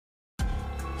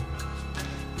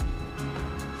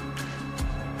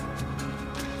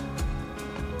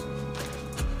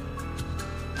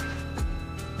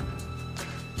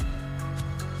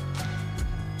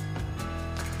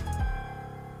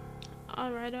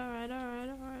Alright.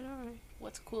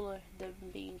 What's cooler than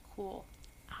being cool?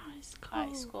 Ice cold.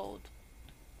 Ice cold.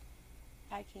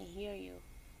 I can hear you.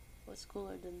 What's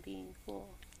cooler than being cool?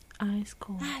 Ice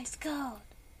cold. Ice cold.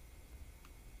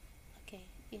 Okay,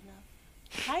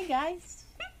 enough. Hi guys.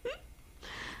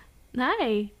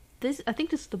 Hi. I think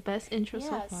this is the best intro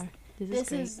so far.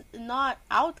 This is not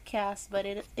Outcast, but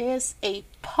it is a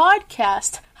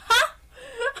podcast.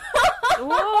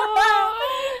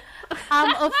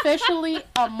 I'm officially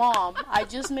a mom. I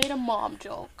just made a mom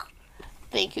joke.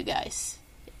 Thank you guys.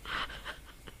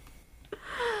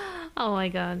 Oh my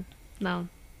god. No.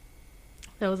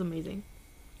 That was amazing.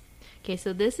 Okay,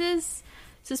 so this is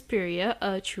Suspiria,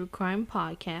 a true crime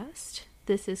podcast.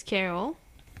 This is Carol.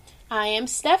 I am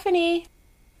Stephanie.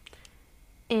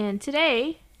 And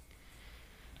today,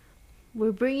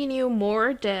 we're bringing you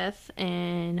more death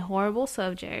and horrible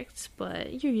subjects,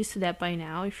 but you're used to that by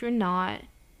now. If you're not,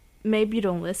 maybe you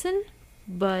don't listen,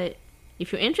 but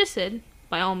if you're interested,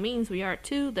 by all means, we are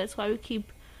too. That's why we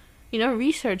keep,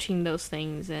 researching those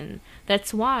things, and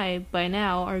that's why, by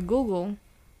now, our Google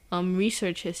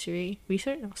search history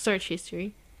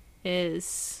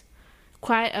is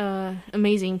quite a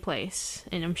amazing place,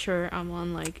 and I'm sure I'm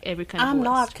on every kind of list. I'm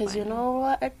not, because you know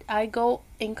what? I go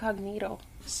incognito,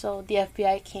 so the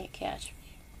FBI can't catch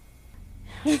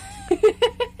me.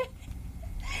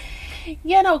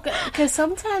 Because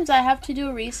sometimes I have to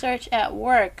do research at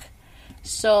work,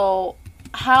 so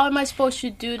how am I supposed to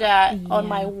do that on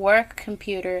my work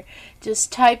computer?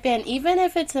 Just type in, even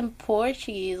if it's in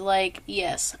Portuguese,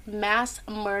 mass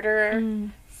murder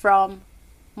from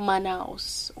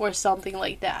Manaus or something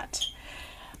like that.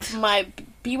 My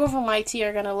people from IT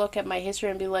are gonna look at my history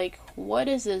and be like, what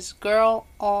is this girl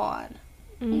on?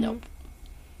 Nope.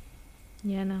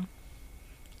 Yeah, no.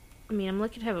 I mean, I'm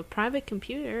lucky to have a private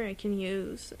computer I can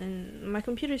use, and my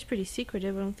computer is pretty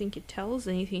secretive. I don't think it tells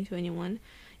anything to anyone,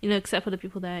 except for the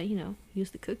people that,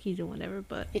 use the cookies or whatever,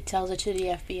 but... It tells it to the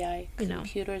FBI.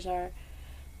 Computers are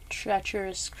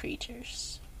treacherous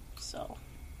creatures. So,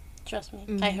 trust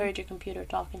me. I heard your computer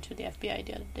talking to the FBI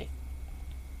the other day.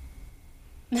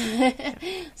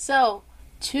 So,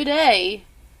 today,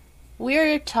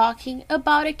 we're talking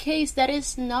about a case that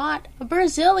is not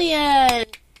Brazilian.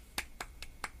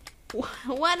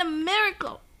 What a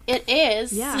miracle! It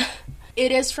is. Yeah.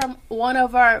 It is from one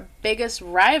of our biggest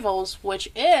rivals, which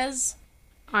is...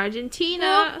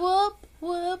 Argentina! Whoop,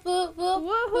 whoop, whoop, whoop,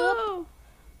 whoop, Woohoo!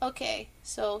 Okay,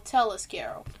 so tell us,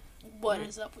 Carol, what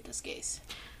is up with this case?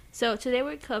 So today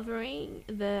we're covering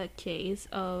the case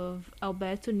of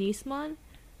Alberto Nisman,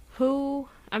 who,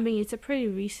 it's a pretty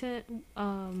recent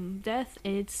death,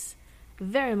 and it's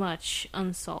very much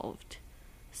unsolved.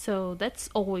 So that's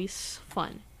always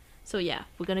fun. So yeah,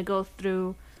 we're going to go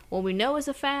through what we know is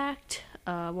a fact,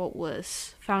 what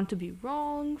was found to be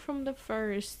wrong from the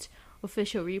first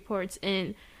official reports,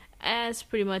 and as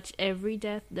pretty much every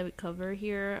death that we cover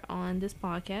here on this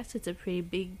podcast, it's a pretty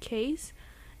big case,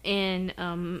 and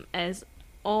as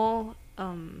all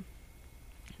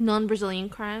non-Brazilian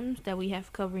crimes that we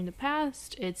have covered in the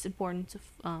past, it's important to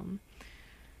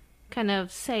kind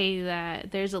of say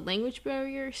that there's a language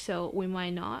barrier, so we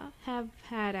might not have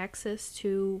had access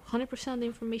to 100% of the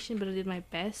information, but I did my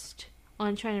best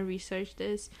on trying to research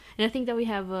this, and I think that we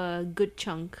have a good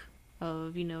chunk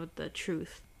of, the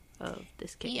truth of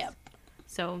this case. Yep.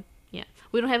 So, yeah.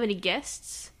 We don't have any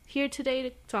guests here today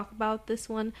to talk about this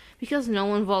one, because no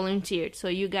one volunteered, so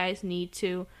you guys need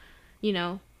to, you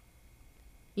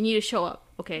need to show up,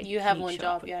 okay? You have one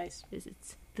job, guys. This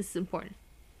is important.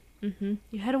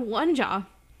 You had one job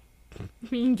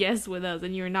being guests with us,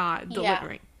 and you're not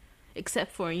delivering.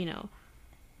 Except for,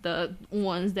 the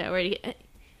ones that already...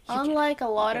 Unlike a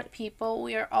lot of people,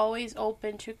 we are always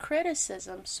open to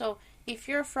criticism. So, if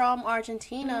you're from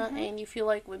Argentina and you feel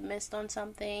like we missed on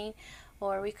something,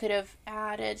 or we could have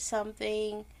added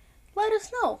something, let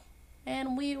us know.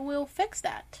 And we will fix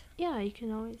that. Yeah, you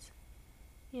can always...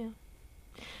 Yeah.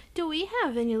 Do we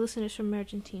have any listeners from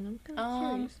Argentina? I'm kind of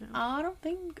curious now. I don't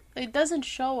think... It doesn't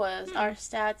show us. Our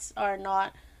stats are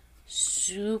not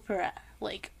super,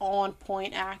 on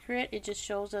point accurate. It just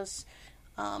shows us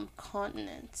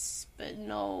continents, but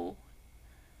no...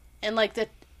 And, the...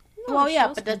 No, well, yeah,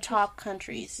 but the countries. top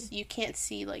countries. You can't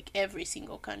see, every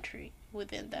single country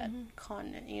within that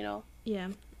continent, Yeah,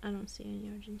 I don't see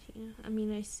any Argentina.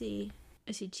 I see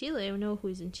Chile. I know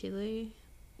who's in Chile.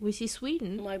 We see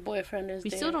Sweden. My boyfriend is We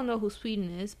there. still don't know who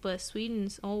Sweden is, but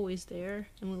Sweden's always there,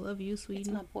 and we love you, Sweden.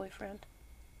 It's my boyfriend.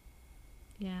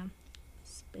 Yeah.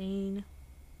 Spain.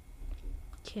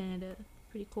 Canada.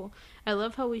 pretty cool. I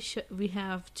love how we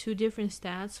have two different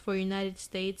stats for United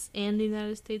States and the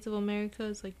United States of America.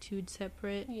 It's like two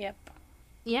separate. Yep.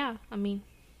 Yeah, I mean,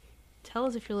 tell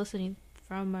us if you're listening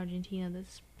from Argentina.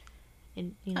 This,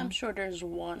 and I'm sure there's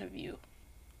one of you.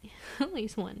 At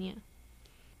least one, yeah.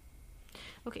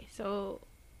 Okay, so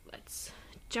let's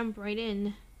jump right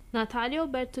in. Natalio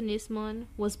Alberto Nisman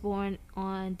was born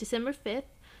on December 5th,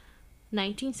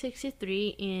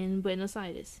 1963 in Buenos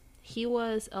Aires. He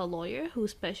was a lawyer who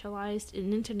specialized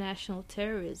in international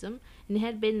terrorism and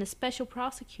had been a special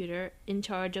prosecutor in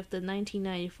charge of the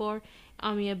 1994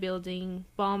 AMIA building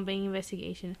bombing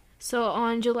investigation. So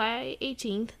on July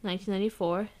 18th,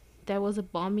 1994, there was a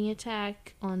bombing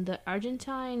attack on the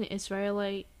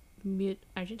Argentine-Israelite...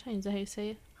 Argentine, is that how you say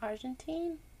it?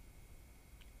 Argentine?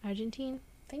 Argentine?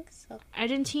 I think so.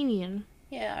 Argentinian.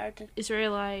 Yeah,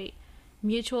 Israelite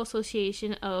Mutual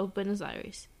Association of Buenos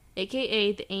Aires,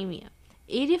 aka the AMIA.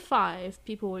 85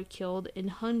 people were killed and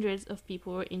hundreds of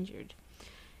people were injured.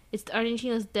 It's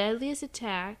Argentina's deadliest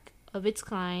attack of its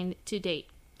kind to date.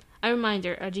 A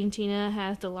reminder, Argentina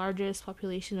has the largest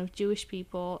population of Jewish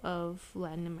people of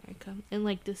Latin America and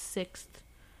like the sixth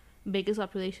biggest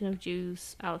population of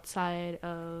Jews outside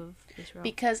of Israel.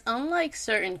 Because unlike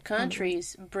certain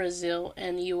countries, Brazil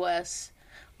and US,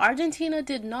 Argentina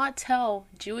did not tell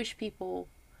Jewish people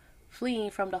fleeing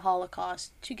from the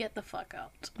Holocaust to get the fuck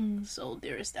out. So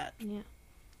there is that.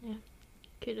 Yeah.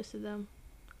 Kudos to them.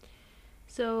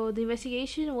 So the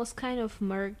investigation was kind of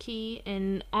murky,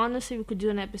 and honestly we could do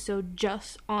an episode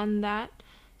just on that.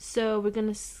 So we're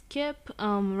gonna skip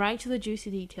right to the juicy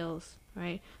details,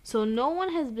 right? So no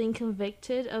one has been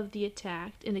convicted of the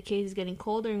attack, and the case is getting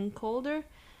colder and colder.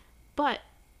 But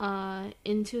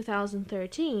in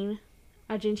 2013,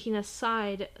 Argentina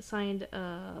signed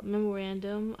a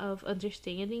memorandum of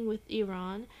understanding with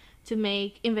Iran to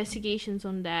make investigations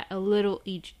on that a little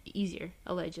easier,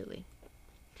 allegedly.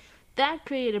 That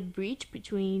created a breach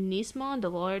between Nisman, the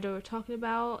lawyer that we're talking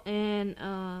about, and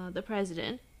the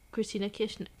president, Cristina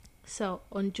Kirchner. So,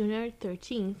 on January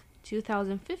 13th,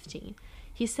 2015,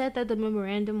 he said that the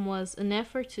memorandum was an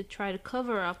effort to try to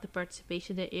cover up the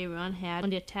participation that Iran had on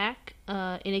the attack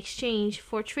in exchange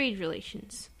for trade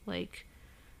relations. Like,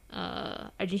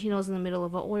 Argentina was in the middle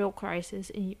of an oil crisis,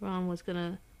 and Iran was going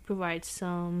to provide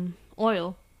some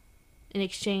oil in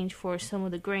exchange for some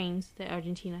of the grains that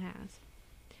Argentina has.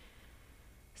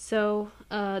 So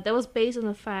that was based on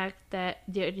the fact that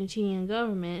the Argentinian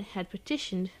government had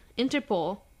petitioned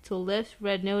Interpol to lift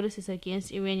red notices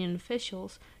against Iranian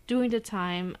officials during the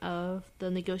time of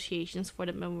the negotiations for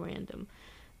the memorandum.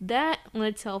 That in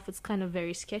itself is kind of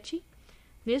very sketchy.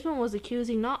 Nisman was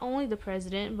accusing not only the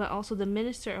president but also the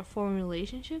Minister of Foreign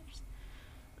Relationships,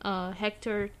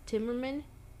 Hector Timmerman,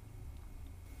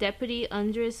 Deputy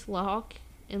Andres Lahok,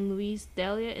 and Luis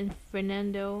Delia and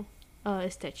Fernando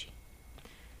Estechi.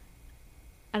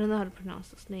 I don't know how to pronounce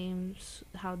those names,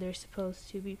 how they're supposed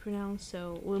to be pronounced,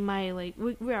 so we might,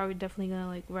 we are definitely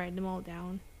gonna, write them all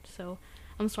down, so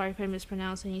I'm sorry if I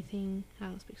mispronounce anything. I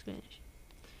don't speak Spanish.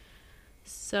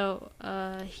 So,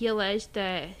 he alleged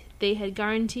that they had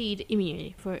guaranteed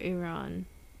immunity for Iran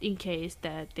in case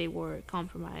that they were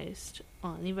compromised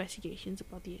on investigations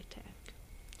about the attack.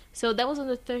 So, that was on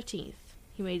the 13th.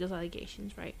 He made those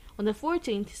allegations, right? On the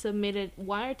 14th, he submitted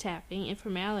wiretapping and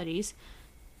formalities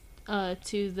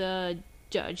to the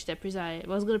judge that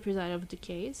was going to preside over the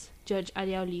case, Judge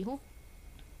Ariel Lijo.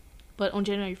 But on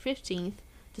January 15th,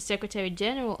 the Secretary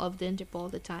General of the Interpol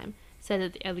at the time said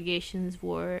that the allegations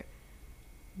were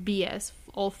BS,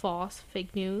 all false,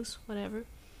 fake news, whatever.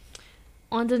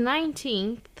 On the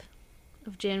 19th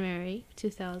of January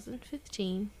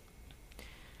 2015,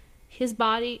 his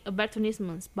body, Alberto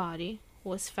Nisman's body,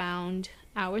 was found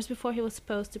hours before he was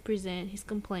supposed to present his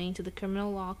complaint to the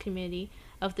Criminal Law Committee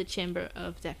of the Chamber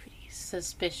of Deputies.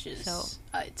 Suspicious, so,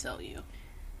 I tell you.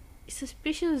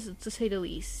 Suspicious, to say the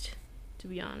least, to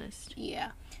be honest.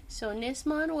 Yeah. So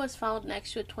Nisman was found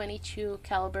next to a .22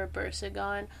 caliber burst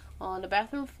gun on the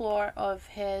bathroom floor of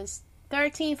his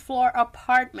 13th floor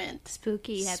apartment.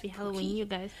 Spooky. Happy Halloween, you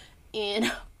guys.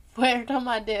 In Puerto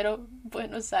Madero,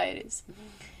 Buenos Aires.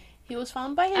 He was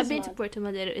found by his I've been to Puerto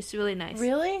Madero. It's really nice.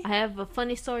 Really? I have a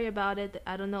funny story about it that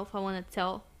I don't know if I want to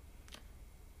tell.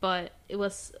 But it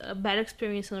was a bad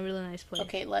experience in a really nice place.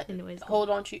 Okay, hold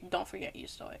on to... Don't forget your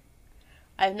story.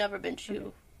 I've never been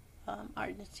to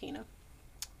Argentina.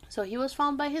 So he was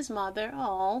found by his mother,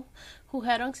 who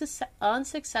had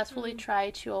unsuccessfully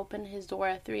tried to open his door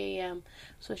at 3 a.m.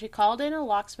 So she called in a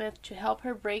locksmith to help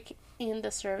her break in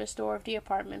the service door of the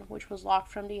apartment, which was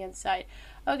locked from the inside.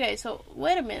 Okay, so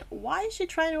wait a minute. Why is she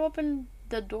trying to open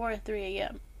the door at 3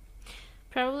 a.m.?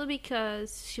 Probably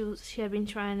because she had been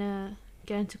trying to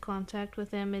get into contact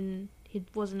with him and he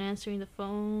wasn't answering the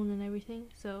phone and everything.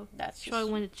 So That's she just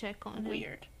probably wanted to check on him.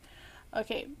 weird.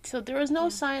 Okay, so there was no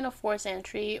sign of forced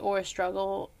entry or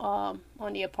struggle on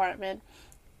the apartment,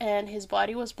 and his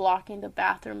body was blocking the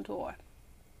bathroom door.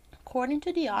 According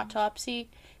to the autopsy,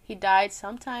 he died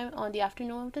sometime on the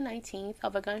afternoon of the 19th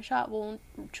of a gunshot wound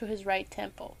to his right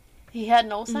temple. He had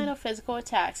no sign of physical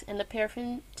attacks, and the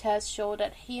paraffin test showed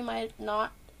that he might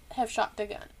not have shot the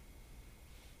gun.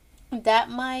 That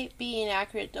might be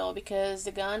inaccurate though, because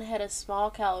the gun had a small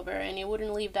caliber and it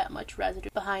wouldn't leave that much residue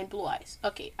behind blue eyes.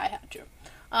 Okay, I had to.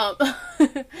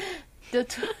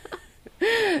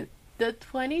 The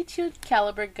 22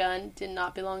 caliber gun did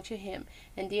not belong to him,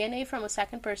 and DNA from a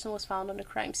second person was found on the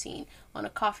crime scene, on a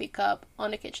coffee cup,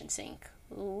 on the kitchen sink.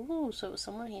 Ooh, so it was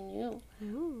someone he knew.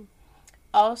 Ooh.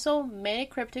 Also, many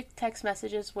cryptic text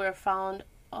messages were found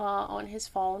on his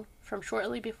phone from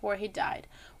shortly before he died.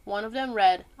 One of them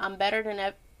read, "I'm better than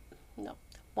ever." No.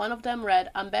 One of them read,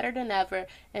 "I'm better than ever,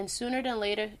 and sooner than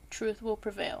later, truth will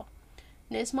prevail."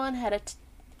 Nisman had a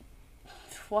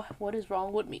what is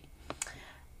wrong with me?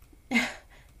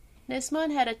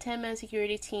 Nisman had a 10-man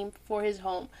security team for his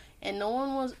home, and no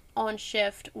one was on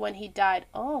shift when he died.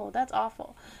 Oh, that's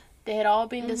awful. They had all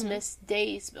been dismissed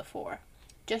days before.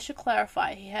 Just to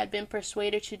clarify, he had been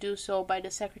persuaded to do so by the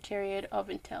Secretariat of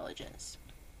Intelligence.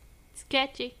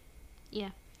 Sketchy. Yeah.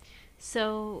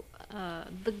 So,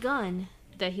 the gun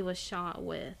that he was shot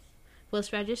with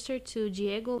was registered to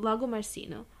Diego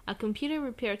Lagomarsino, a computer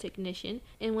repair technician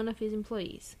and one of his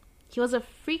employees. He was a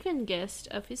frequent guest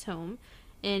of his home,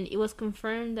 and it was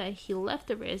confirmed that he left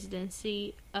the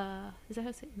residency, is that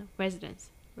how to say it? No, residence.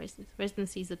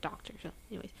 Residency is a doctor, so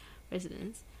anyways,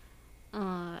 residence,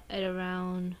 at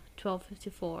around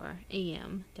 12:54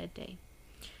 a.m. that day.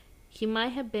 He might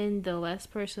have been the last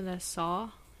person that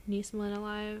saw Nisman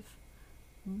alive,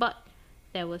 but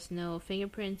there was no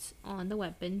fingerprints on the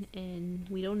weapon, and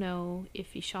we don't know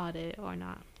if he shot it or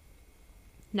not.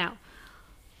 Now,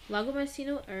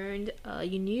 Lagomarsino earned an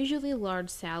unusually large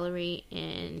salary,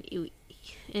 and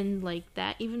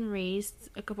that even raised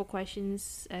a couple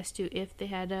questions as to if they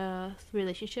had a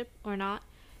relationship or not.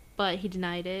 But he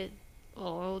denied it,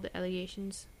 all the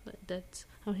allegations. But that's,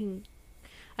 I don't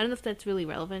know if that's really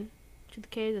relevant to the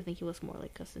case. I think it was more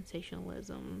like a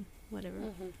sensationalism,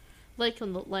 whatever. Like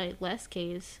on the last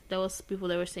case, there was people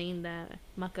that were saying that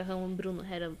Macarrão and Bruno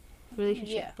had a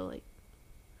relationship, but like,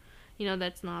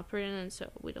 that's not pertinent, so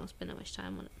we don't spend that much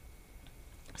time on it.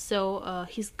 So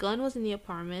his gun was in the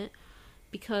apartment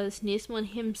because Nisman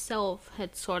himself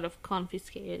had sort of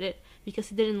confiscated it because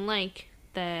he didn't like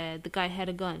that the guy had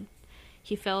a gun.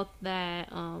 He felt that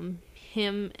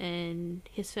him and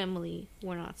his family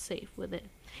were not safe with it.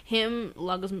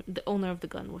 Lagos, the owner of the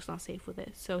gun, was not safe with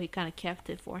it, so he kind of kept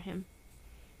it for him,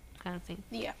 kind of thing.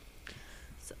 Yeah.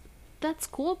 So that's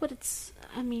cool, but it's,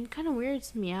 kind of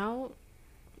weirds me out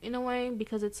in a way,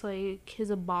 because it's like he's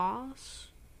a boss,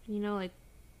 like,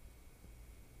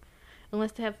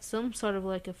 unless they have some sort of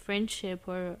like a friendship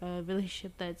or a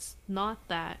relationship that's not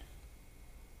that,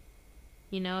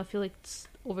 I feel like it's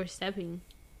overstepping.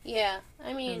 Yeah,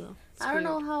 I don't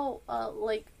know how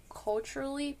like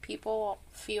culturally people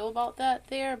feel about that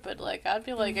there, but like I'd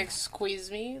be like, excuse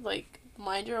me, like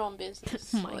mind your own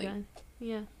business. Oh my god.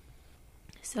 Yeah.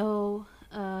 So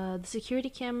the security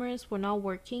cameras were not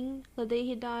working the day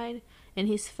he died, and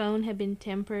his phone had been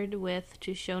tampered with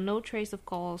to show no trace of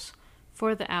calls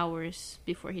for the hours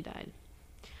before he died.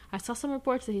 I saw some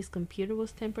reports that his computer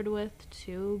was tampered with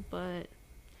too, but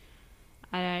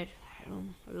I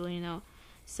don't really know.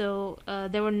 So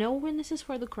there were no witnesses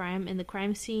for the crime, and the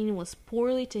crime scene was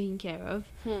poorly taken care of.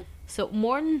 So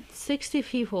more than 60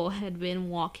 people had been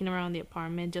walking around the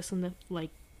apartment just in the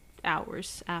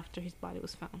hours after his body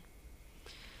was found.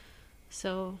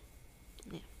 So,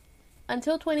 yeah.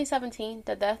 Until 2017,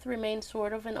 the death remained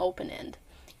sort of an open end.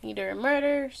 Either a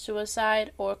murder,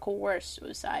 suicide, or coerced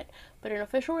suicide. But an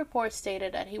official report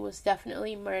stated that he was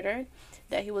definitely murdered,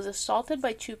 that he was assaulted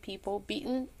by 2 people,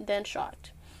 beaten, then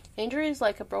shot. Injuries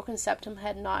like a broken septum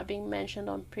had not been mentioned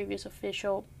on previous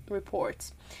official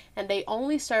reports, and they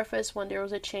only surfaced when there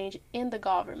was a change in the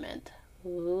government.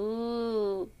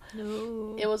 Ooh.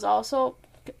 No. It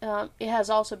has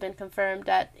also been confirmed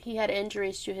that he had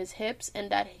injuries to his hips and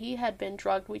that he had been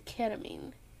drugged with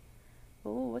ketamine.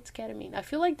 Ooh, what's ketamine? I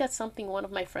feel like that's something one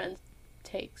of my friends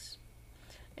takes.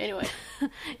 Anyway.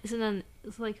 It's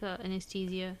like an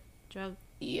anesthesia drug.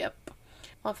 Yep.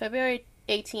 On February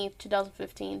 18th,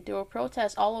 2015, there were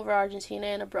protests all over Argentina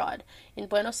and abroad. In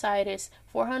Buenos Aires,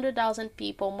 400,000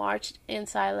 people marched in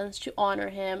silence to honor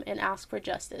him and ask for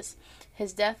justice.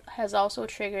 His death has also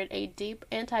triggered a deep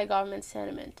anti-government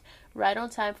sentiment, right on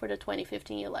time for the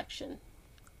 2015 election.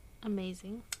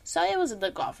 Amazing. So it was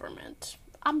the government.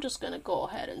 I'm just gonna go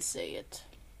ahead and say it.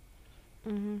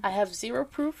 Mm-hmm. I have zero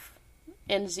proof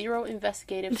and zero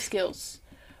investigative skills.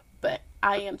 But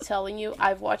I am telling you,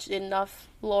 I've watched enough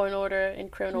Law and Order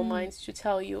and Criminal Minds to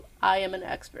tell you I am an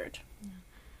expert.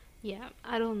 Yeah,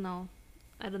 I don't know.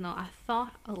 I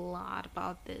thought a lot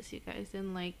about this, you guys,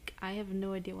 and like I have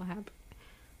no idea what happened.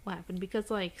 What happened? Because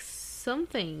like some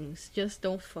things just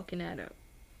don't fucking add up.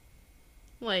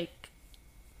 Like,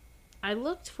 I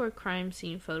looked for crime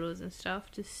scene photos and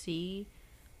stuff to see,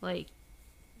 like,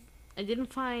 I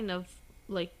didn't find of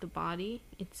like the body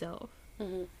itself.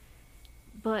 Mm-hmm.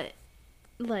 But,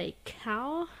 like,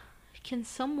 how can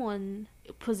someone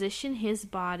position his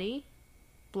body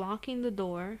blocking the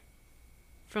door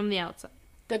from the outside?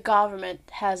 The government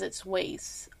has its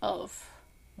ways of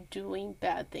doing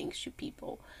bad things to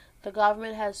people. The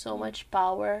government has so much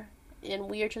power, and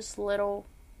we are just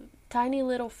tiny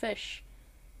little fish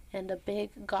in the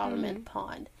big government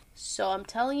pond. So I'm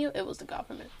telling you, it was the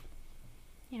government.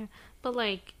 Yeah, but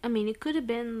like, I mean, it could have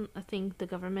been, I think, the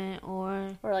government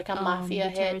or like a mafia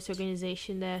the terrorist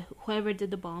organization that whoever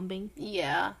did the bombing.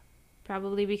 Yeah,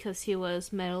 probably because he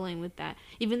was meddling with that.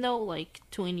 Even though like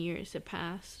 20 years had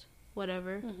passed,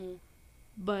 whatever. Mm-hmm.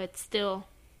 But still,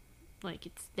 like,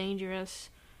 it's dangerous,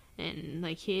 and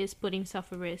like he is putting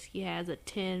himself at risk. He has a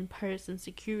 10-person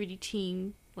security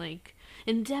team, like,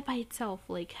 and that by itself,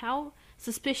 like, how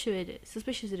suspicious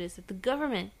it is that the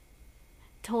government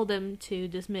told him to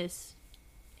dismiss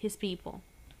his people.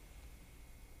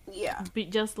 Yeah.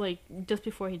 Just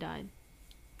before he died.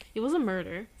 It was a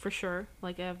murder, for sure.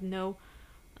 Like, I have no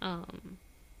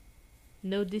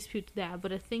dispute to that.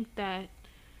 But I think that,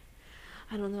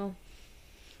 I don't know.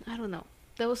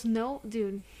 There was no,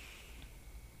 dude.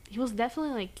 He was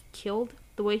definitely, like, killed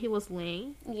the way he was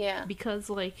laying. Yeah. Because,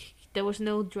 like, there was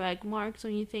no drag marks or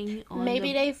anything on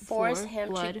Maybe they forced floor, him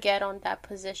blood. to get on that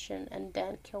position and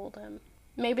then killed him.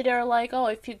 Maybe they're like, oh,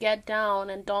 if you get down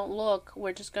and don't look,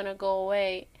 we're just gonna go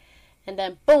away. And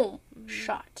then, boom,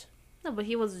 shot. No, but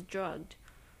he was drugged.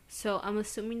 So I'm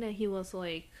assuming that he was,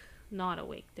 like, not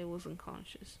awake. That was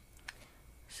unconscious.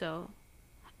 So,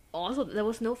 also, there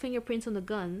was no fingerprints on the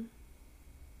gun.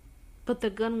 But the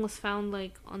gun was found,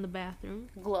 like, on the bathroom.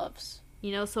 Gloves.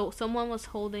 You know, so someone was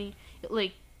holding,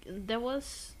 like, there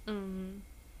was,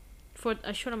 for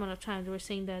a short amount of time, they were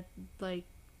saying that, like,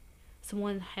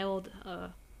 someone held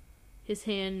his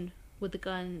hand with the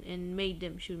gun and made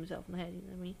them shoot himself in the head, you know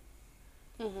what I mean?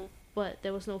 Mm-hmm. But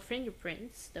there was no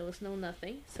fingerprints, there was no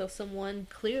nothing, so someone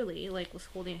clearly, like, was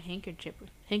holding a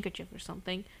handkerchief or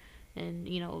something, and,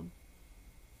 you know,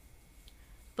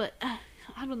 but,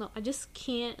 I don't know, I just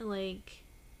can't, like,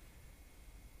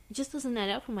 it just doesn't add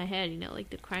up in my head, you know,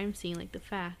 like, the crime scene, like, the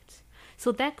facts.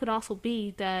 So that could also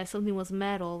be that something was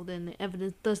meddled and the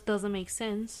evidence doesn't make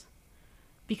sense.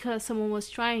 Because someone was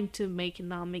trying to make it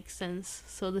not make sense,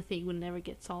 so the thing would never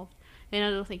get solved. And I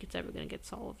don't think it's ever going to get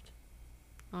solved,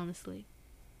 honestly.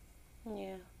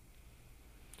 Yeah.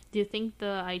 Do you think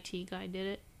the IT guy did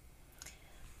it?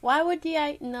 Why would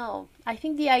no. I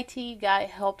think the IT guy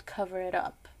helped cover it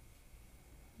up.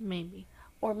 Maybe.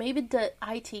 Or maybe the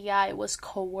IT guy was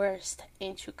coerced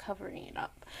into covering it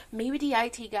up. Maybe the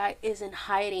IT guy isn't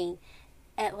hiding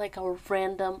at like a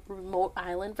random remote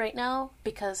island right now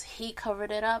because he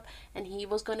covered it up and he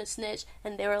was gonna snitch,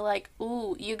 and they were like,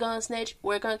 ooh, you gonna snitch,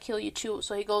 we're gonna kill you too.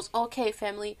 So he goes, okay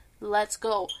family, let's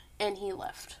go, and he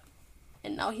left.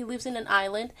 And now he lives in an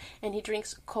island and he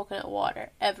drinks coconut water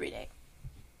every day.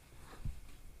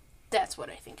 That's what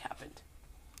I think happened.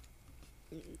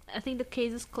 I think the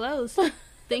case is closed.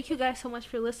 Thank you guys so much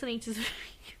for listening to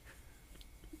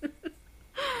this.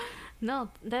 No,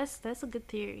 that's a good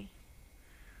theory.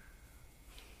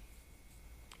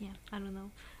 Yeah, I don't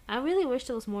know. I really wish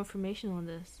there was more information on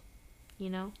this, you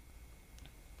know?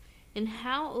 And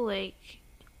how, like,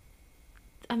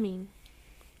 I mean,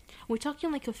 we're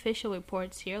talking, like, official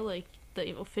reports here, like,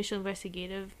 the official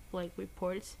investigative, like,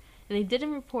 reports, and they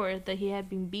didn't report that he had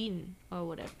been beaten or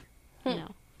whatever, you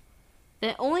know?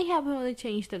 That only happened when they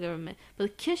changed the government.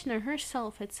 But Kirchner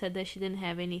herself had said that she didn't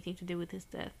have anything to do with his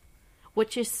death,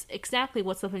 which is exactly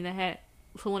what someone that had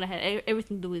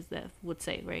everything to do with his death would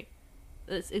say, right?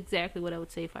 That's exactly what I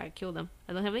would say if I had killed him.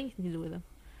 I don't have anything to do with him,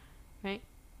 right?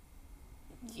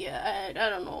 Yeah, I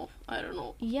don't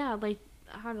know. Yeah, like,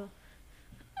 I don't.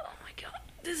 Oh my god,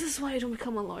 this is why I don't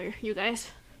become a lawyer, you guys.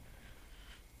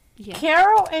 Yeah.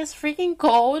 Carol is freaking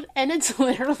cold, and it's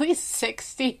literally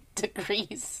 60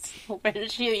 degrees where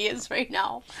she is right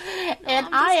now. And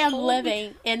I am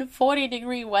living in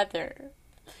 40-degree weather.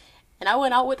 And I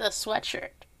went out with a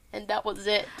sweatshirt, and that was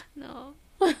it. No.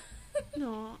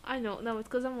 No, I know. No, it's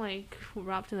because I'm like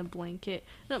wrapped in a blanket.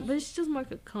 No, but it's just more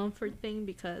like a comfort thing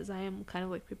because I am kind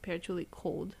of like perpetually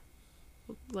cold.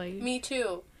 Like Me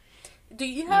too. Do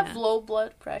you have low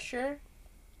blood pressure?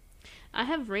 I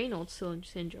have Raynaud's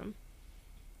syndrome.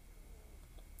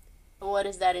 What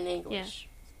is that in English?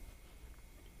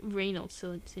 Yeah. Raynaud's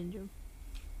syndrome.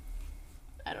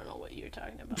 I don't know what you're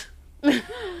talking about.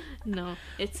 No,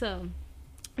 it's a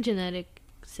genetic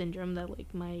syndrome that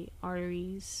like my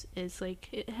arteries is like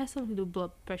it has something to do with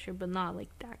blood pressure, but not like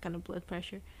that kind of blood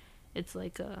pressure. It's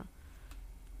like I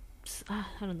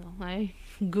don't know. I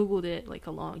googled it like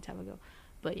a long time ago,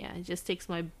 but yeah, it just takes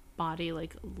my body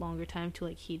like a longer time to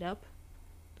like heat up.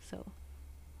 So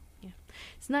yeah,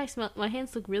 it's nice. My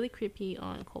hands look really creepy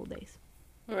on cold days.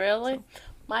 Really? So,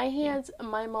 My hands,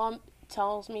 my mom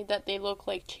tells me that they look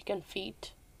like chicken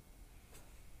feet.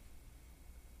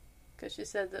 Because she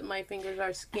said that my fingers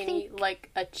are skinny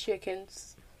like a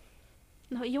chicken's.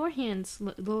 No, your hands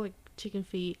look like chicken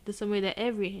feet the same way that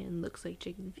every hand looks like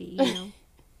chicken feet, you know?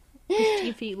 'Cause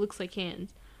chicken feet looks like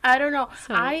hands. I don't know.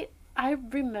 So, I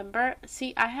remember,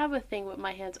 see, I have a thing with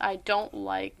my hands. I don't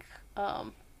like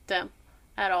them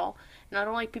at all. And I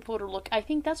don't like people to look. I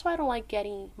think that's why I don't like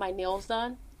getting my nails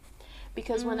done.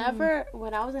 Because when I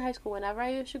was in high school, whenever I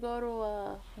used to go to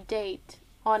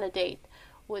on a date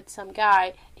with some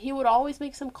guy, he would always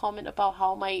make some comment about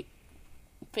how my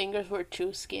fingers were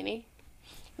too skinny.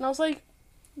 And I was like,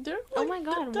 oh my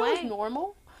god, that why? was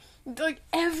normal. Like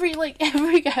every guy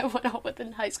I went out with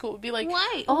in high school would be like,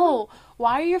 why? Oh,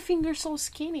 why are your fingers so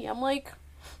skinny? I'm like,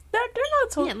 they're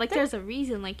not so. Yeah, like there's a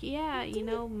reason. Like you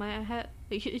know,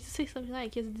 you should say something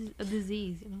like it's a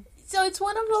disease, you know. So it's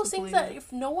one of those Something things like that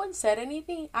if no one said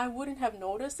anything, I wouldn't have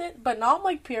noticed it. But now I'm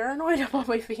like paranoid about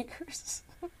my fingers.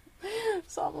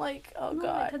 So I'm like, oh No,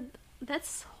 god, like,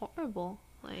 that's horrible.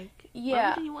 Like, Yeah. why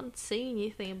would anyone say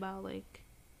anything about like?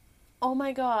 oh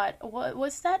my god,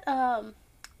 what's that?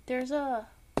 There's a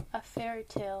fairy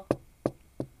tale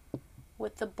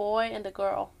with the boy and the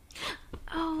girl.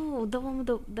 Oh, the one with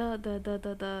the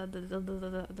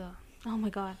oh my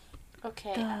god.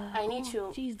 Okay, I need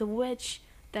to. Jeez, the witch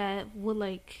that would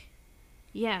like,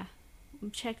 yeah,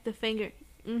 check the finger.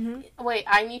 Wait,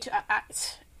 I need to. I'm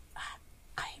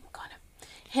gonna.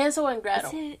 Hansel and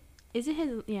Gretel. Is it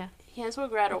his? Yeah. Hansel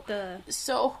and Gretel.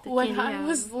 So the when candy I house.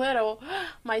 was little,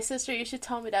 my sister used to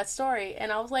tell me that story,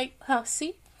 and I was like, "Huh,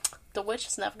 see, the witch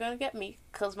is never gonna get me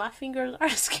because my fingers are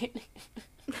skinny."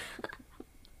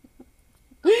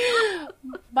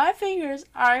 My fingers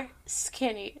are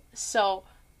skinny, so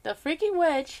the freaking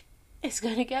witch is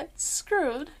gonna get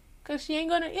screwed because she ain't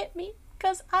gonna hit me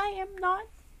because I am not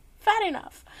fat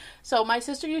enough. So my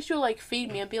sister used to like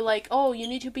feed me and be like, "Oh, you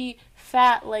need to be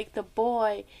fat like the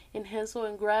boy in Hansel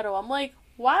and Gretel." I'm like,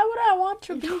 why would I want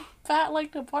to be fat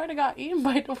like the boy that got eaten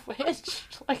by the witch?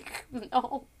 Like,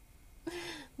 no,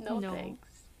 no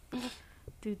thanks.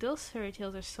 Dude, those fairy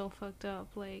tales are so fucked up.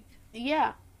 Like,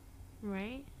 Yeah.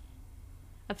 right?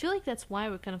 I feel like that's why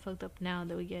we're kind of fucked up now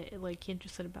that we get like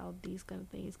interested about these kind of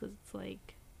things because it's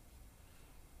like,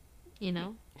 you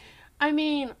know. I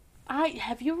mean,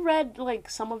 have you read like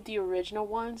some of the original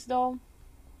ones though?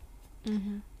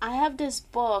 I have this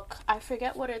book. I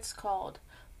forget what it's called,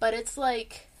 but it's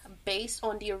like based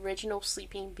on the original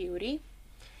Sleeping Beauty,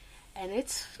 and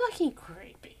it's fucking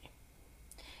creepy.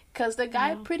 Cause the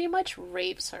guy pretty much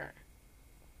rapes her.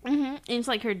 And it's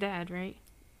like her dad, right?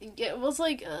 It was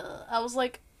like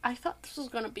I thought this was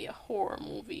gonna be a horror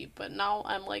movie, but now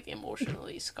I'm like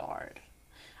emotionally scarred.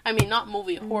 I mean, not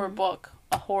movie, horror book,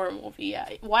 a horror movie. Yeah,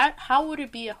 why? How would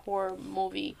it be a horror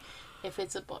movie if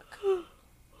it's a book?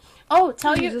 Oh,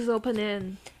 just open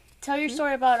in. Tell your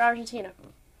story about Argentina.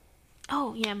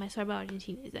 Oh yeah, my story about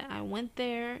Argentina is that I went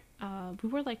there. We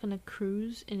were like on a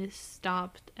cruise and it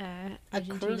stopped at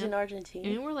Argentina. A cruise in Argentina.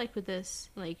 And we were like with this,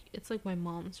 like it's like my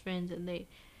mom's friends, and they,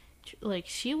 like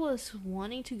she was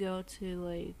wanting to go to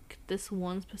like this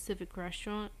one specific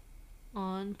restaurant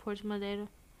on Puerto Madero,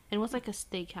 and it was like a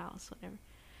steakhouse, whatever.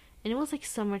 And it was like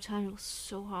summertime. It was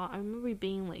so hot. I remember it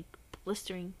being like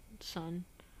blistering sun.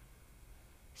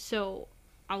 So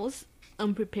I was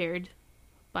unprepared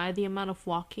by the amount of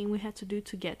walking we had to do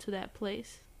to get to that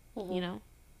place, you know.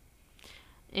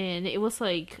 And it was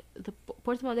like the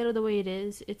Puerto Madero, the way it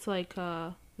is, it's like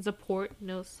it's a port,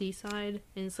 seaside,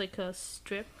 and it's like a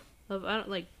strip of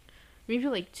maybe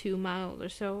like 2 miles or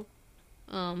so,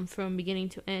 from beginning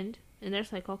to end. and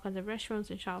there's like all kinds of restaurants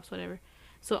and shops, whatever.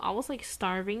 So I was like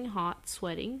starving, hot,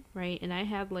 sweating, right? And I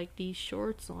had like these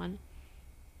shorts on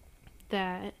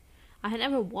that I had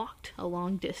never walked a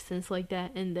long distance like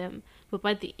that in them. But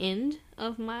by the end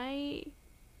of my,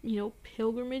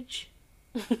 pilgrimage,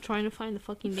 trying to find the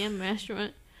fucking damn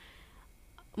restaurant,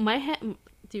 my head,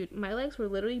 dude, my legs were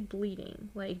literally bleeding,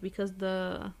 like, because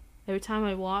every time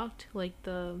I walked, like,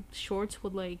 the shorts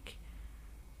would, like,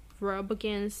 rub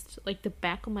against, like, the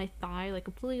back of my thigh, like,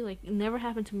 completely, like, it never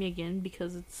happened to me again,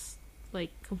 because it's,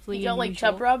 like, completely You got, like,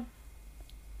 unusual. chub rub?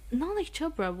 Not like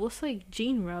chub rub, it was, like,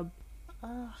 jean rub.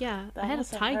 Yeah, I had a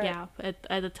thigh gap at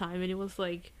the time, and it was,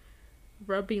 like,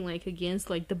 rubbing, like,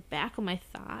 against, like, the back of my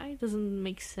thigh. Doesn't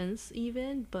make sense,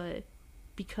 even, but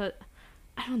because,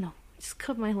 I don't know, it just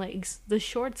cut my legs. The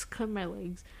shorts cut my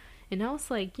legs. And I was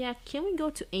like, yeah, can we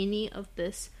go to any of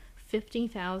this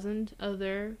 15,000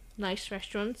 other nice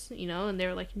restaurants, And they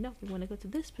were like, no, we want to go to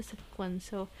this specific one.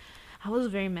 So I was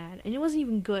very mad. And it wasn't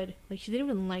even good. Like, she didn't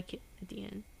even like it at the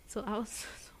end. So I was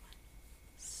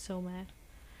so mad.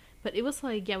 But it was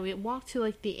like, yeah, we walked to,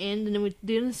 like, the end, and then we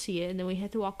didn't see it. And then we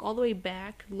had to walk all the way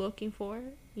back looking for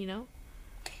it,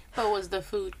 But was the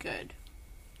food good?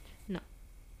 No.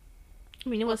 I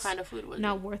mean, it was what kind of food was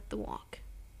not it? worth the walk.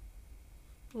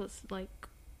 It was, like,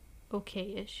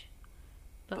 okay-ish.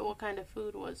 But what kind of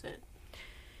food was it?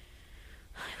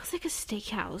 It was like a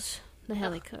steakhouse. They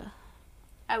had like a...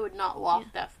 I would not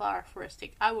walk that far for a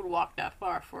steak. I would walk that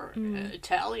far for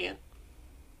Italian.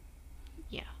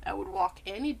 Yeah. I would walk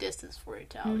any distance for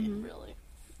Italian, really.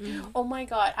 Mm-hmm. Oh my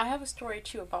god, I have a story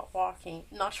too about walking.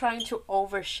 Not trying to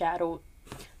overshadow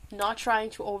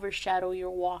your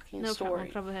walking story.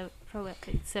 Probably have like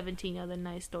 17 other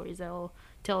nice stories that will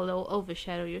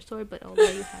overshadow your story, but I'll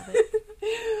let you have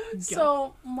it.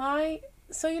 So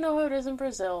you know how it is in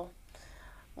Brazil.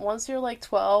 Once you're like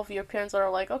 12, your parents are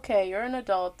like, okay, you're an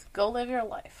adult, go live your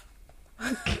life.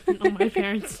 Oh, my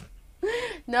parents.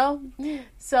 No?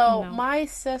 So No. my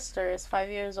sister is 5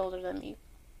 years older than me.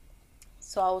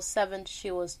 So I was 7,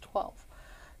 she was 12.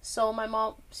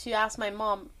 So she asked my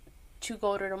mom to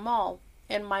go to the mall.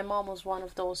 And my mom was one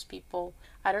of those people.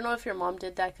 I don't know if your mom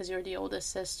did that because you're the oldest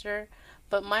sister.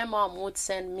 But my mom would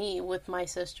send me with my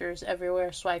sisters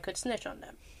everywhere so I could snitch on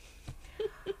them.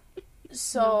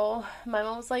 So my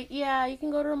mom was like, yeah, you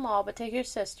can go to the mall, but take your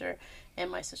sister. And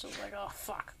my sister was like, oh,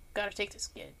 fuck, gotta take this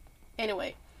kid.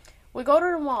 Anyway, we go to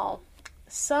the mall.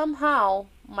 Somehow,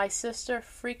 my sister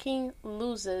freaking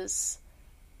loses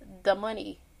the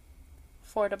money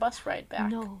for the bus ride back.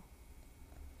 No.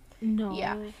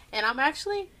 Yeah. And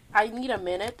I need a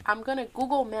minute. I'm gonna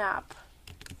Google Map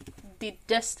the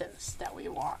distance that we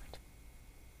walked.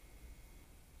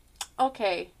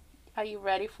 Okay. Are you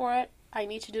ready for it? I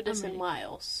need to do this in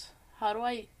miles. How do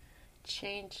I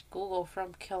change Google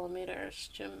from kilometers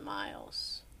to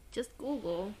miles? Just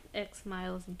Google X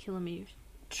miles and kilometers.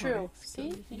 True.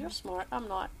 See? You're smart. I'm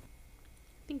not.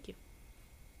 Thank you.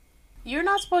 You're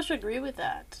not supposed to agree with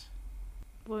that.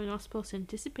 Well, you're not supposed to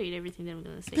anticipate everything that I'm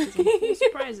going to say because I'm full of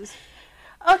surprises.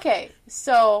 Okay,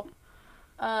 so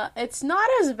it's not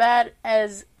as bad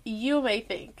as you may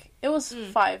think. It was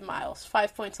 5 miles,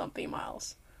 5 point something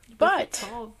miles. But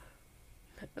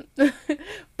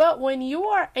but when you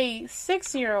are a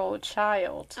 6-year-old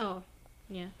child, oh,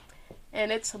 yeah,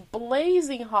 and it's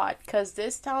blazing hot because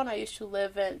this town I used to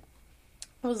live in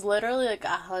was literally like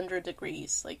 100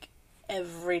 degrees, like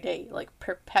every day, like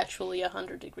perpetually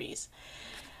 100 degrees.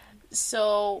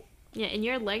 So yeah, and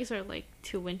your legs are like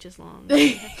 2 inches long.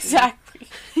 Exactly.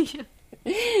 Yeah.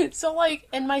 So like,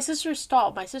 and my sister's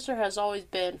tall. My sister has always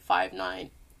been 5'9"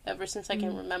 ever since I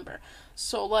can remember.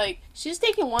 So like, she's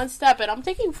taking 1 step and I'm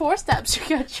taking 4 steps to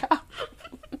catch up.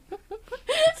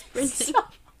 So,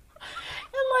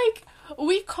 and like,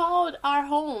 we called our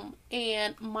home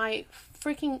and my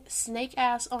freaking snake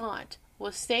ass aunt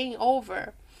was staying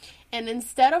over, and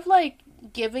instead of like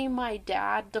giving my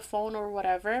dad the phone or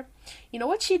whatever, you know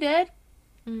what she did?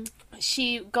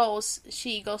 She goes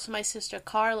to my sister,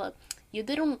 Carla, you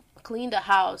didn't clean the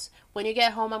house. When you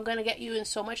get home, I'm gonna get you in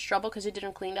so much trouble because you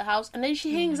didn't clean the house. And then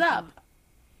she hangs up.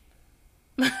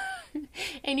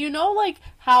 And you know, like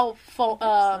how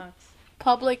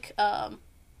public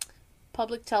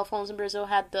telephones in Brazil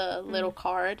had the little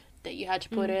card that you had to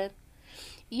put in.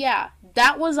 Yeah,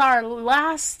 that was our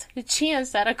last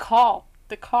chance at a call.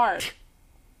 The card.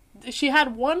 She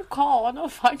had 1 call on the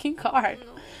fucking card.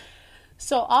 No.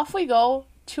 So off we go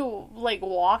to like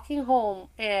walking home,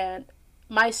 and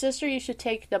my sister used to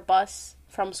take the bus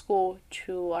from school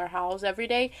to our house every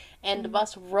day, and the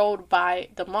bus rode by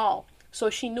the mall. So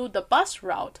she knew the bus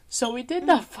route. So we did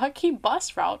the fucking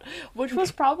bus route, which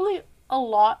was probably a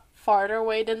lot farther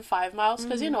away than 5 miles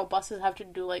because, buses have to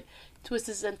do, like,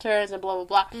 twists and turns and blah, blah,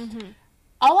 blah. Mm-hmm.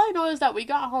 All I know is that we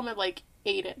got home at, like,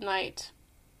 8 at night.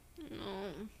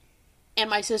 Mm. And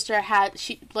my sister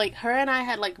her and I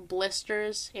had, like,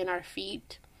 blisters in our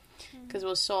feet because it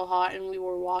was so hot and we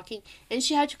were walking. And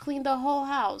she had to clean the whole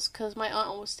house because my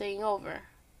aunt was staying over.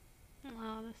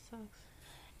 Oh, that sucks.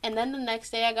 And then the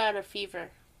next day I got a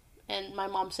fever. And my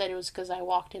mom said it was because I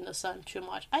walked in the sun too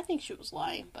much. I think she was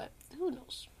lying, but who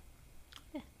knows?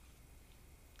 Yeah.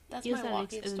 That's Use my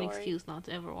walking as story. an excuse not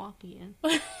to ever walk again.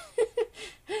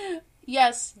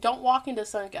 Yes, don't walk in the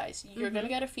sun, guys. You're going to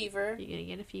get a fever. You're going to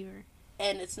get a fever.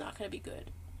 And it's not going to be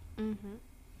good. Mm-hmm.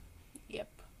 Yep.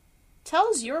 Tell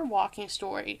us your walking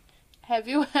story. Have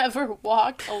you ever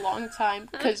walked a long time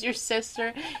because your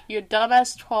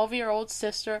dumbass 12-year-old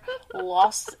sister,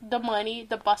 lost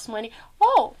the bus money?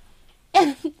 Oh,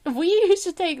 and we used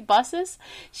to take buses.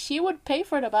 She would pay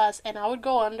for the bus, and I would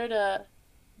go under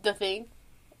the thing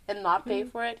and not pay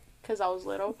for it because I was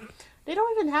little. They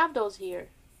don't even have those here.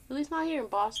 At least not here in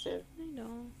Boston. I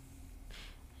know.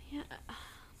 Yeah.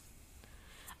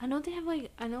 I know they have,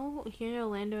 like, here in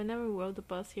Orlando, I never rode the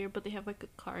bus here, but they have, like, a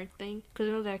card thing. Because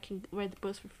I know that I can ride the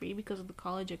bus for free because of the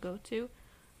college I go to.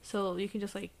 So you can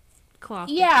just, like, clock.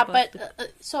 Yeah, but,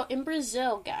 so in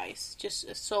Brazil, guys,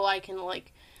 just so I can,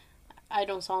 like, I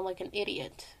don't sound like an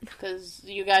idiot. Because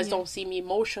you guys don't see me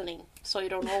motioning. So you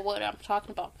don't know what I'm talking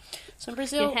about. So in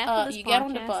Brazil, you get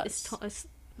on the bus. It's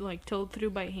like, towed through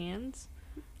by hands.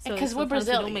 Because we're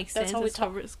Brazilian. Don't make sense. That's how we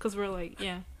talk. Because we're, like,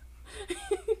 yeah.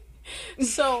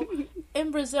 So,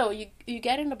 in Brazil, you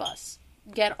get on the bus,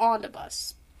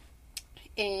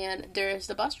 and there's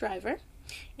the bus driver,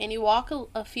 and you walk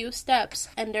a few steps,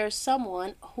 and there's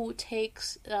someone who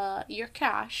takes your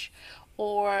cash,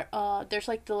 or there's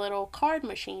like the little card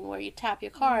machine where you tap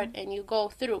your card and you go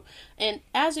through. And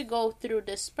as you go through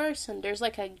this person, there's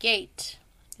like a gate.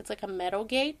 It's like a metal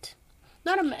gate.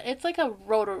 It's like a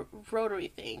rotary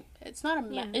thing. It's not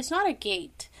It's not a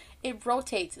gate. It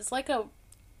rotates. It's like a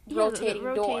rotating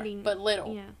door, but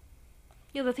little. Yeah.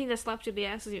 Yeah, the thing that slaps you in the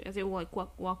ass as you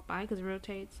walk by because it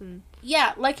rotates and.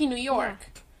 Yeah, like in New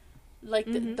York, like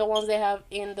the ones they have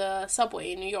in the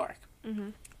subway in New York. Mm-hmm.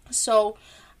 So,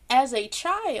 as a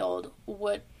child,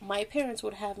 what my parents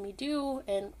would have me do,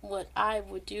 and what I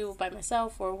would do by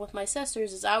myself or with my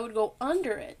sisters, is I would go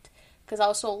under it. Because I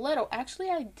was so little. Actually,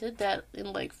 I did that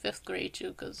in, like, 5th grade, too,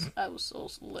 because I was so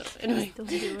little. Anyway. Don't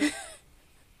do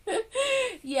it.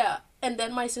 Yeah. And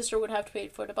then my sister would have to pay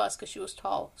for the bus because she was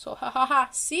tall. So, ha.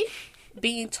 See?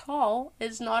 Being tall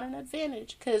is not an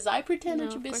advantage. Because I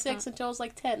pretended to be 6 until I was,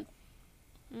 like, 10.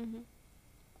 Mm-hmm.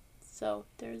 So,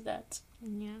 there's that.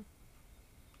 Yeah.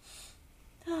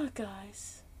 Oh,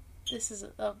 guys. This is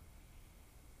a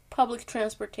public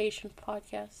transportation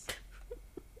podcast.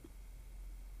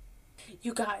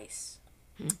 You guys,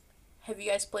 have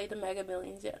you guys played the Mega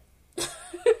Millions yet?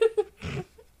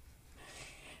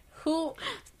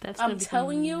 I'm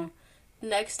telling you,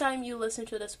 next time you listen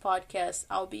to this podcast,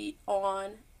 I'll be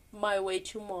on my way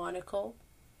to Monaco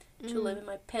to live in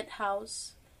my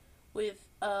penthouse with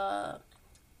a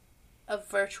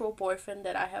virtual boyfriend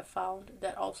that I have found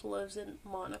that also lives in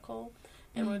Monaco,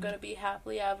 and we're going to be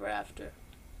happily ever after.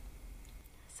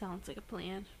 Sounds like a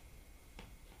plan.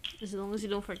 As long as you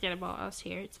don't forget about us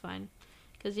here, it's fine.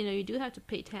 Because, you do have to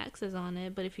pay taxes on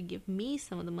it, but if you give me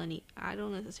some of the money, I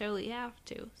don't necessarily have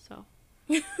to. So,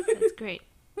 that's great.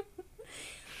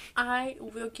 I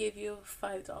will give you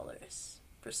 $5,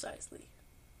 precisely.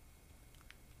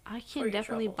 I can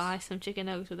definitely buy some chicken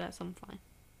nuggets with that, so I'm fine.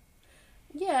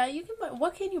 Yeah, you can buy...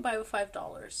 What can you buy with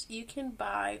 $5? You can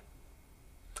buy...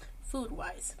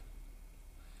 Food-wise.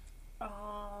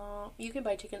 You can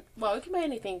buy chicken... Well, you can buy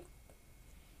anything.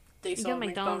 They sell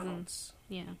McDonald's.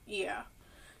 Yeah. Yeah.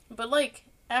 But, like,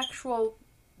 actual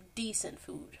decent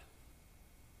food.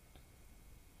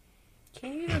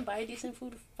 Can you even buy decent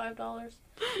food for $5?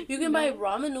 You can buy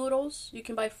ramen noodles. You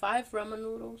can buy 5 ramen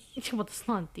noodles. Well, that's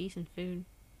not decent food.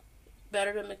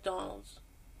 Better than McDonald's.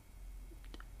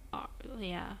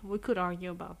 Yeah, we could argue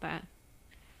about that.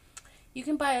 You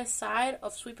can buy a side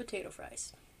of sweet potato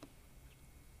fries.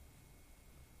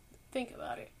 Think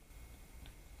about it.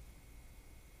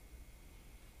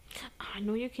 I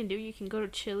know you can do. You can go to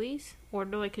Chili's,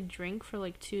 order like a drink for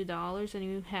like $2, and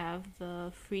you have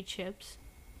the free chips.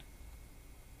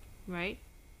 Right?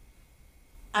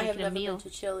 I have never been to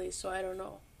Chili's, so I don't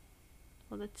know.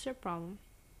 Well, that's your problem.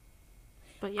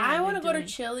 But yeah, I want to go to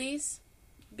Chili's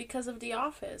because of The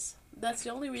Office. That's the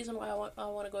only reason why I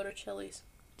want to go to Chili's.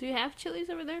 Do you have Chili's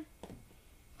over there?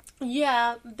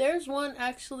 Yeah, there's one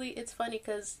actually. It's funny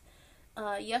because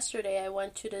yesterday I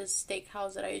went to this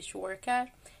steakhouse that I used to work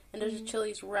at, and there's a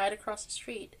Chili's right across the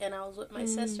street, and I was with my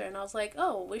sister, and I was like,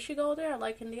 oh, we should go there,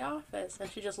 like in the office,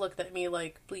 and she just looked at me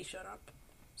like, please shut up.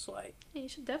 So Yeah, you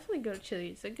should definitely go to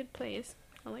Chili's. It's a good place.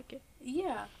 I like it.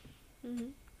 yeah. Mm-hmm.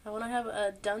 I want to have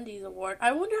a Dundies award.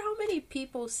 I wonder how many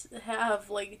people have,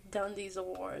 like, Dundies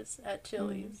awards at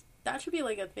Chili's. That should be,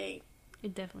 like, a thing.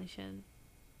 It definitely should.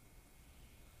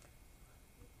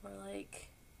 Or, like,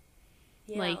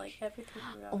 yeah, like everything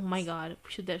else. Oh my god,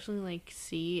 we should definitely, like,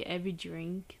 see every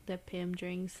drink that Pam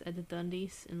drinks at the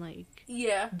Dundies and, like,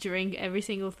 yeah, drink every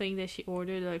single thing that she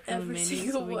ordered, like, from every the menu.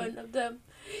 single one of them.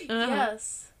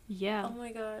 Yes. Yeah. Oh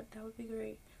my god, that would be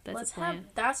great. That's a plan.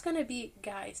 That's gonna be,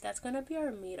 guys, that's gonna be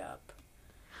our meetup.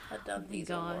 A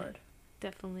Dundies award.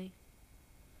 Definitely.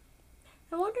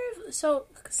 I wonder if, so,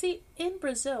 see, in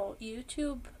Brazil,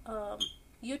 YouTubers,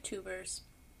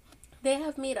 they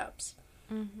have meetups.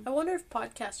 Mm-hmm. I wonder if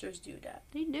podcasters do that.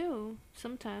 They do,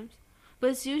 sometimes.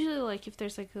 But it's usually, like, if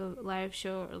there's, like, a live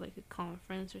show or, like, a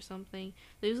conference or something,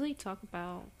 they usually talk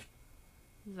about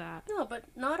that. No, but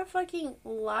not a fucking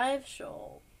live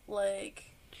show.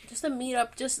 Like, just a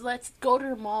meetup. Just let's go to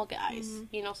the mall, guys. Mm-hmm.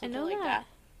 You know, something I know like that.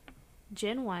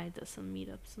 Gen Y does some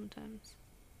meetups sometimes.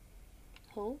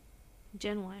 Who?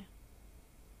 Gen Y.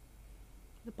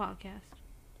 The podcast.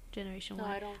 Generation No,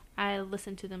 Y. I don't. I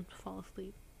listen to them to fall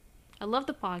asleep. I love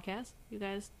the podcast. You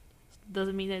guys,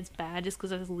 doesn't mean that it's bad just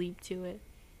because I sleep to it.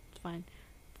 It's fine.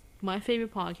 My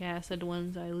favorite podcasts are the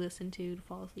ones I listen to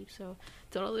fall asleep. So,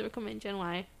 totally recommend Gen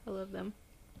Y. I love them.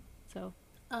 So.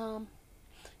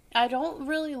 I don't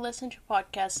really listen to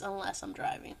podcasts unless I'm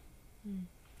driving.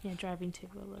 Yeah, driving too.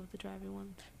 I love the driving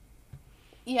ones.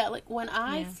 Yeah, like when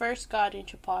I first got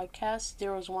into podcasts,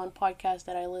 there was one podcast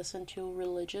that I listened to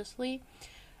religiously,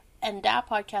 and that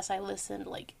podcast I listened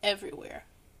like everywhere.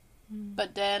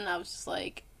 But then I was just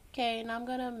like, okay, now I'm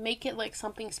gonna make it like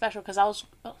something special because I was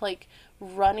like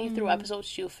running through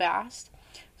episodes too fast.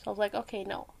 So I was like, okay,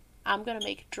 no, I'm gonna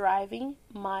make driving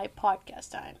my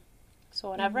podcast time.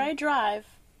 So whenever I drive,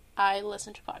 I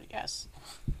listen to podcasts.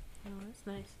 Oh, that's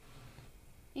nice.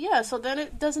 Yeah, so then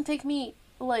it doesn't take me,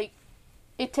 like,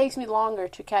 it takes me longer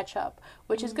to catch up,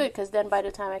 which is good, because then by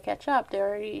the time I catch up, they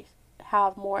already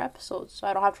have more episodes, so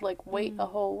I don't have to, like, wait a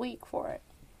whole week for it.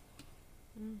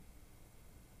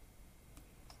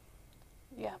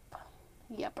 Yep.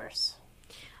 Yepers.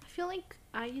 I feel like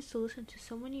I used to listen to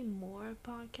so many more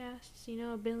podcasts, you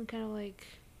know, I've been kind of, like,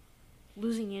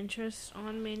 losing interest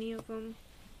on many of them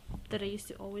that I used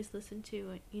to always listen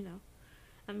to, you know.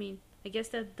 I mean, I guess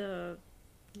that the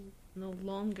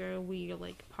longer we are,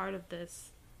 like, part of this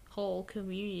whole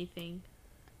community thing,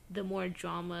 the more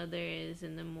drama there is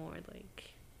and the more,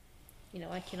 like, you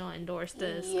know, I cannot endorse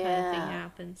this kind of thing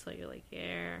happens, so you're like,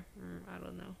 I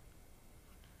don't know.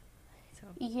 So.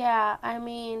 Yeah, I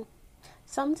mean,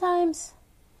 sometimes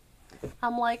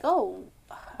I'm like, oh,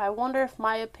 I wonder if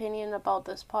my opinion about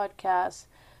this podcast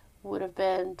would have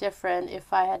been different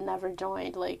if I had never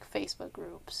joined, like, Facebook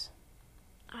groups.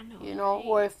 I know, you know, right?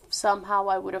 or if somehow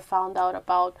I would have found out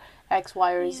about X,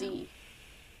 Y, or Z.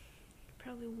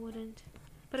 Probably wouldn't.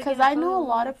 Because I know a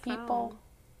lot of people.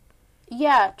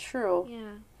 Yeah, true.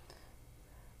 Yeah.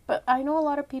 But I know a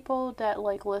lot of people that,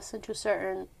 like, listen to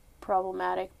certain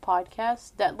problematic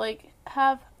podcasts that, like,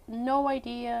 have no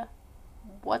idea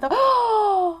what the...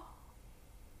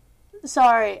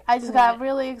 Sorry, I just got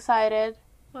really excited.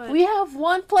 What? We have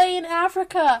one play in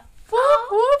Africa.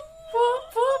 Whoop, whoop,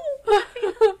 whoop,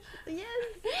 whoop. Yes.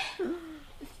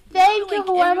 Thank you, Like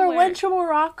whoever everywhere. went to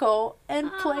Morocco and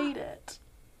played it.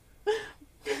 Oh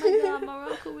my god,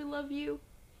 Morocco, we love you.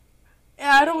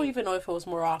 Yeah, I don't even know if it was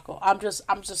Morocco. I'm just,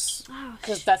 Oh,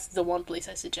 because that's the one place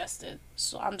I suggested.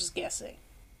 So I'm just guessing.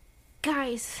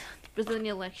 guys, Brazilian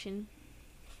election.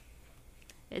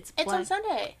 It's on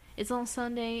Sunday. It's on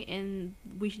Sunday, and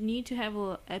we need to have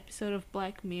an episode of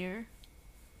Black Mirror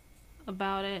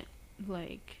about it.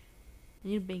 Like, I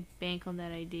need to bank on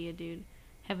that idea, dude.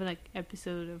 Have an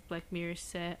episode of Black Mirror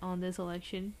set on this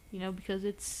election, you know, because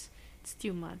it's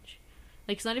too much.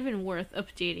 Like, it's not even worth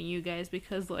updating you guys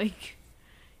because, like,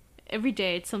 every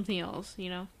day it's something else, you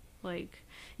know? Like,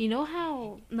 you know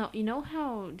how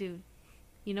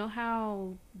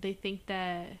they think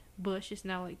that Bush is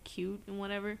now, like, cute and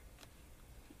whatever?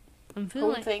 I'm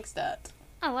feeling Who thinks that?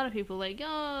 a lot of people like,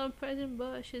 oh, President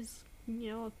Bush is,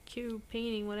 you know, a cute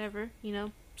painting, whatever, you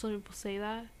know? Some people say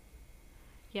that.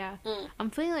 Yeah.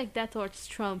 I'm feeling like that towards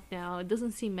Trump now. It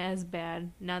doesn't seem as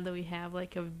bad now that we have,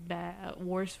 like, a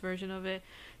worse version of it.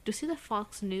 Do you see that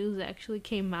Fox News actually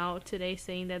came out today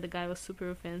saying that the guy was super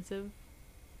offensive?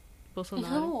 Bolsonaro?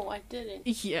 No, I didn't.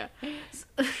 Yeah.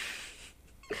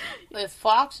 If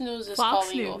Fox News is Fox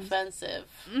calling you News. offensive.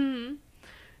 Mm-hmm.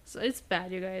 So it's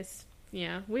bad, you guys.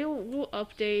 Yeah, we'll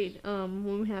update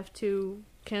when we have to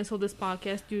cancel this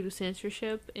podcast due to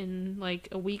censorship in like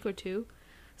a week or two.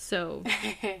 So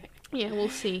yeah, we'll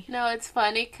see. No, it's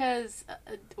funny because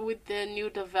with the new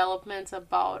developments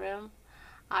about him,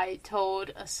 I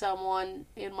told someone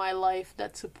in my life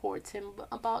that supports him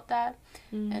about that,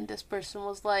 and this person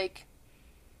was like,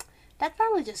 "That's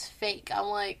probably just fake." I'm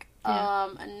like,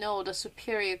 no, the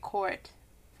Superior Court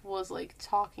was like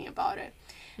talking about it,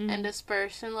 and this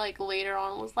person like later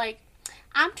on was like,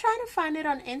 "I'm trying to find it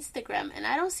on Instagram and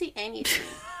I don't see anything,"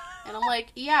 and I'm like,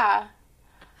 "Yeah."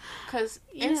 Because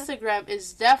Instagram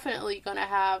is definitely going to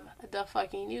have the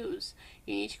fucking news.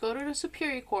 You need to go to the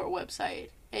Superior Court website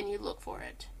and you look for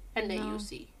it. And then you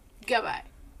see. Goodbye.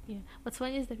 Yeah. What's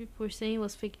funny is that people were saying it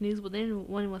was fake news, but then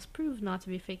when it was proved not to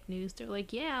be fake news, they're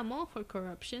like, yeah, I'm all for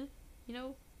corruption. You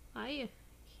know, I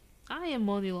am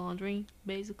money laundering,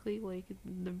 basically. Like,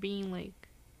 they're being, like,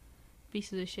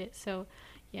 pieces of shit. So,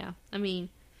 yeah. I mean,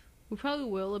 we probably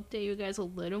will update you guys a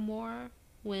little more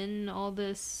when all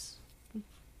this...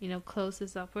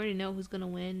 closes up. We already know who's gonna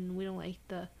win. We don't like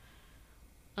the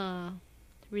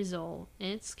result.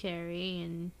 And it's scary.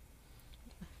 And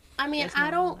I mean,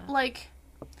 I don't like.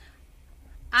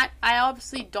 I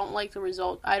obviously don't like the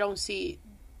result. I don't see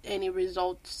any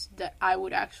results that I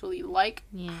would actually like.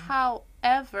 Yeah.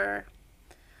 However,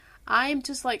 I'm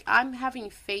just like, I'm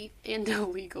having faith in the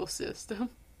legal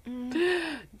system.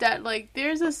 That like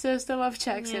there's a system of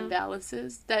checks and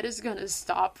balances that is gonna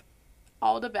stop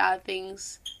all the bad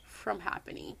things from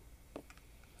happening.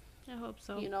 I hope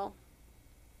so. You know?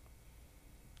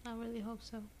 I really hope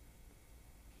so.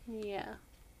 Yeah.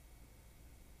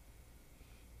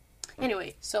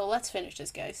 Anyway, so let's finish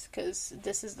this, guys, because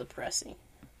this is depressing.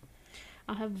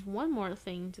 I have one more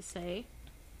thing to say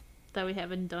that we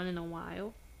haven't done in a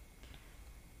while.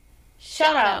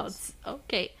 Shoutouts.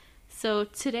 Okay. So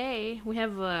today we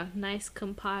have a nice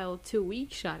compiled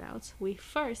 2-week shoutouts. We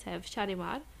first have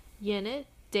Sharimar, Yenit,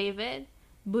 David,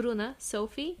 Bruna,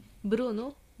 Sophie,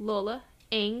 Bruno, Lola,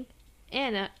 Eng,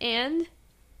 Anna, and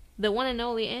the one and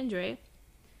only Andre,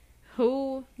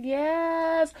 who...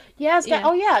 Yes!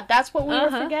 Oh yeah, that's what we were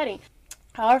forgetting.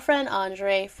 Our friend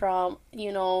Andre from,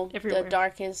 Everywhere. the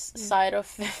darkest side of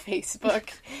Facebook,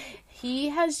 he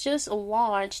has just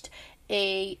launched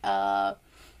a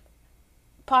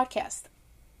podcast,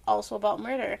 also about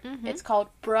murder. It's called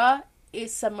Bruh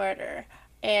Is a Murder.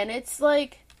 And it's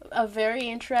like a very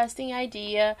interesting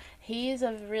idea. He's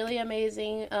a really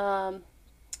amazing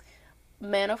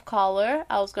man of color.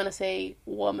 I was gonna say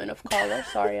woman of color.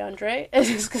 Sorry, Andre. It's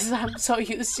just because I'm so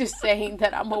used to saying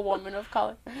that I'm a woman of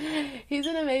color. He's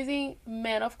an amazing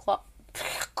man of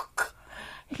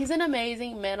He's an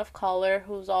amazing man of color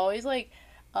who's always like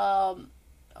on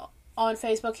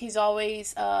Facebook. He's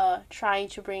always trying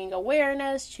to bring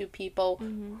awareness to people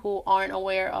who aren't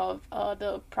aware of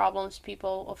the problems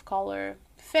people of color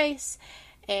face,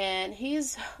 and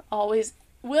he's always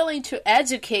willing to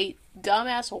educate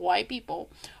dumbass white people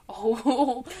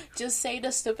who just say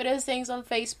the stupidest things on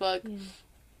Facebook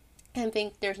and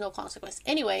think there's no consequence.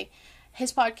 Anyway,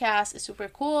 his podcast is super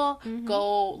cool.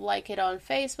 Go like it on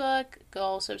Facebook.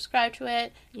 Go subscribe to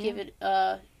it. Give it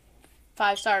a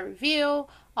 5-star review.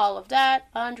 All of that.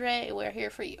 Andre, we're here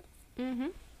for you.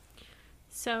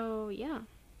 So, yeah.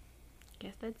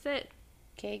 Guess that's it.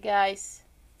 Okay, guys.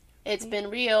 It's been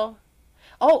real.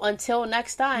 Oh, until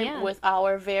next time with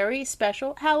our very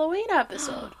special Halloween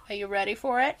episode. Are you ready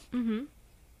for it?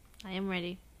 I am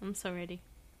ready. I'm so ready.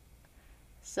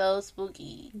 So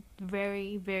spooky.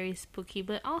 Very, very spooky,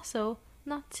 but also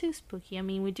not too spooky. I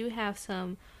mean, we do have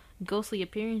some ghostly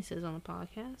appearances on the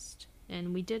podcast,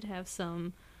 and we did have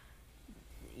some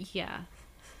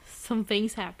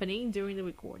things happening during the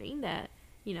recording that,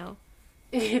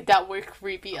 that were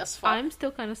creepy as fuck. I'm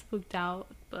still kind of spooked out,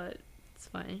 but it's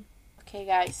fine. Okay,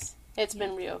 guys. It's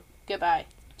been real. Goodbye.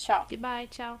 Ciao. Goodbye.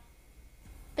 Ciao.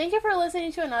 Thank you for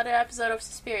listening to another episode of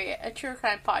Suspiria, a true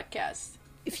crime podcast.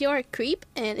 If you're a creep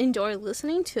and enjoy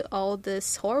listening to all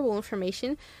this horrible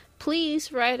information,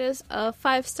 please write us a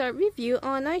 5-star review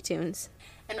on iTunes.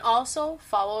 And also,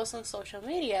 follow us on social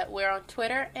media. We're on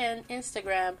Twitter and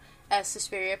Instagram as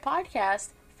Suspiria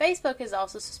Podcast. Facebook is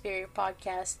also Suspiria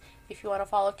Podcast. If you want to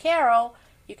follow Carol,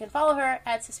 you can follow her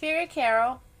at Suspiria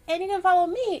Carol. And you can follow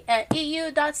me at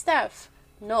eu.steph.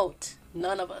 Note,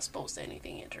 none of us post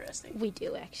anything interesting. We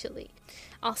do, actually.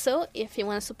 Also, if you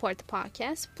want to support the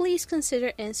podcast, please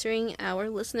consider answering our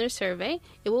listener survey.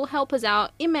 It will help us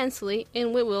out immensely,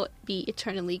 and we will be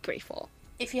eternally grateful.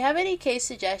 If you have any case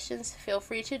suggestions, feel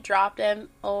free to drop them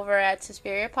over at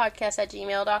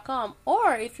susperiorpodcast@gmail.com.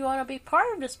 Or if you want to be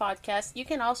part of this podcast, you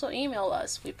can also email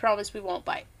us. We promise we won't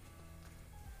bite.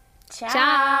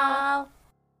 Ciao.